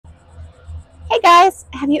Hey guys,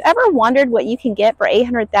 have you ever wondered what you can get for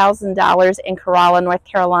 $800,000 in Corolla, North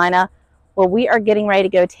Carolina? Well, we are getting ready to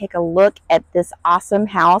go take a look at this awesome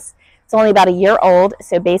house. It's only about a year old,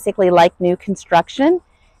 so basically like new construction,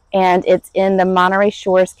 and it's in the Monteray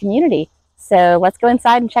Shores community. So let's go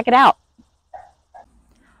inside and check it out.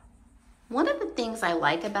 One of the things I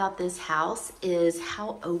like about this house is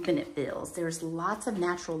how open it feels. There's lots of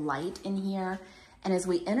natural light in here, and as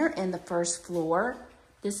we enter in the first floor,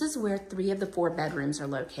 this is where 3 of the 4 bedrooms are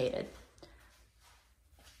located.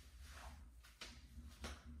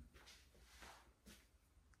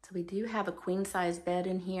 So we do have a queen size bed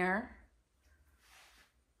in here.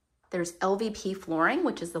 There's LVP flooring,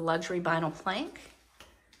 which is the luxury vinyl plank.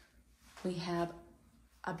 We have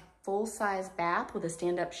a full size bath with a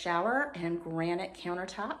stand-up shower and granite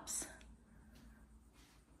countertops.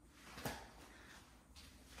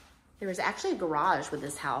 There is actually a garage with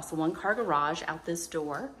this house, a 1-car garage out this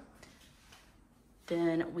door.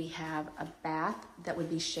 Then we have a bath that would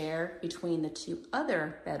be shared between the 2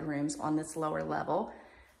 other bedrooms on this lower level.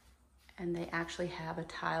 And they actually have a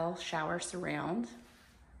tile shower surround.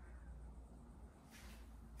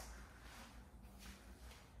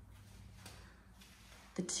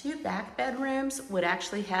 The 2 back bedrooms would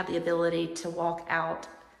actually have the ability to walk out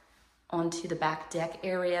onto the back deck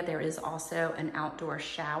area. There is also an outdoor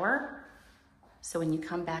shower. So when you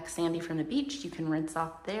come back sandy from the beach, you can rinse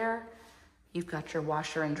off there. You've got your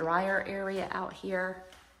washer and dryer area out here.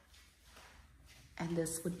 And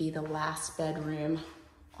this would be the last bedroom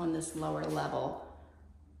on this lower level.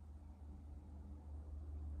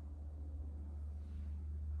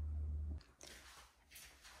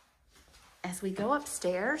 As we go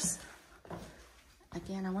upstairs,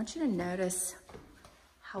 again, I want you to notice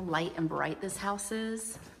how light and bright this house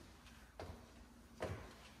is.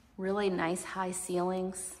 Really nice high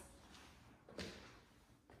ceilings.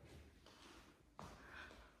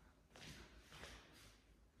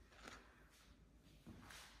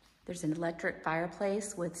 There's an electric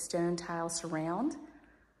fireplace with stone tile surround.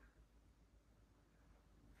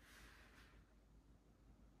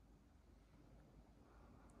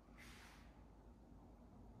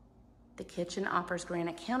 The kitchen offers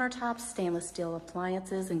granite countertops, stainless steel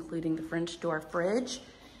appliances, including the French door fridge,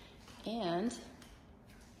 and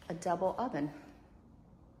a double oven.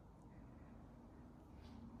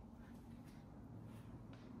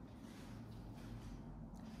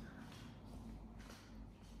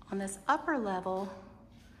 On this upper level,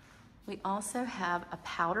 we also have a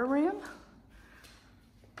powder room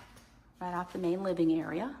right off the main living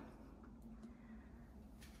area.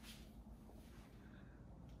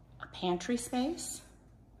 Pantry space,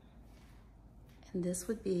 and this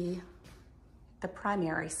would be the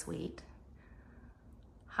primary suite.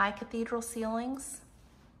 High cathedral ceilings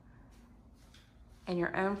and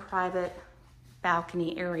your own private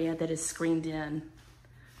balcony area that is screened in.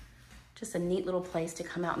 Just a neat little place to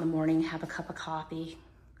come out in the morning, have a cup of coffee.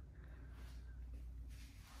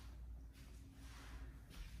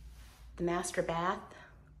 The master bath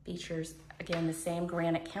features, again, the same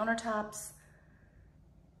granite countertops,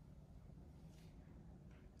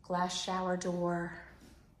 glass shower door,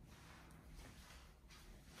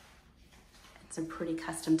 and some pretty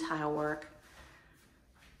custom tile work.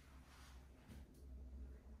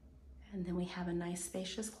 And then we have a nice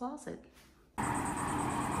spacious closet.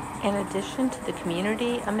 In addition to the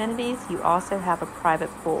community amenities, you also have a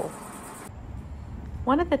private pool.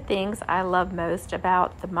 One of the things I love most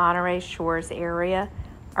about the Monteray Shores area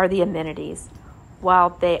are the amenities. While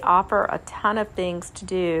they offer a ton of things to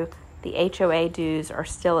do, the HOA dues are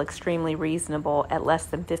still extremely reasonable at less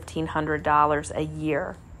than $1,500 a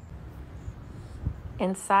year.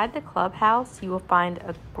 Inside the clubhouse, you will find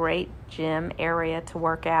a great gym area to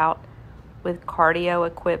work out with cardio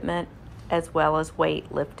equipment as well as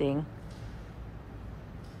weightlifting.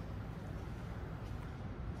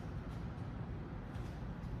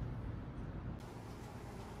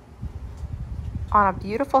 On a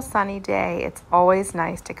beautiful sunny day, it's always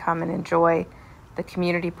nice to come and enjoy the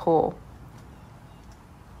community pool.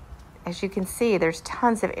 As you can see, there's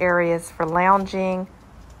tons of areas for lounging,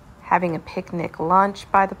 having a picnic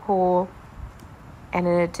lunch by the pool, and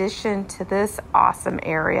in addition to this awesome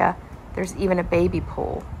area, there's even a baby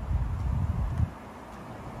pool.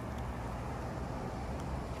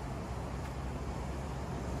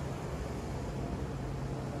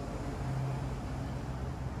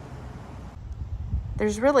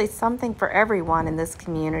 There's really something for everyone in this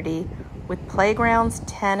community, with playgrounds,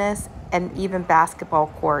 tennis, and even basketball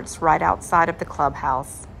courts right outside of the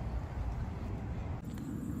clubhouse.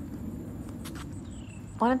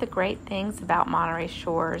 One of the great things about Monteray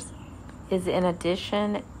Shores is, in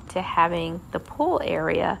addition to having the pool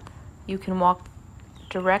area, you can walk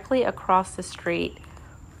directly across the street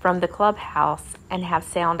from the clubhouse and have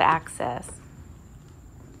sound access.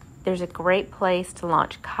 There's a great place to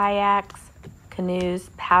launch kayaks, canoes,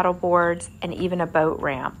 paddle boards, and even a boat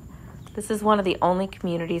ramp. This is one of the only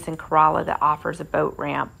communities in Corolla that offers a boat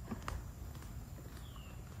ramp.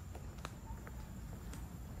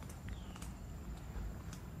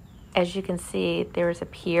 As you can see, there is a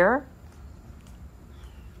pier.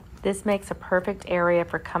 This makes a perfect area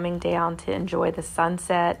for coming down to enjoy the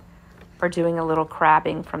sunset or doing a little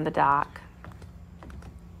crabbing from the dock.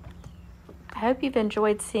 I hope you've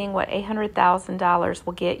enjoyed seeing what $800,000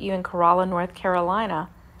 will get you in Corolla, North Carolina.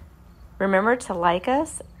 Remember to like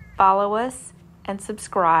us, follow us, and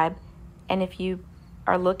subscribe. And if you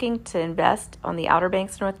are looking to invest on the Outer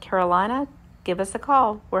Banks, North Carolina, give us a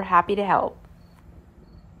call. We're happy to help.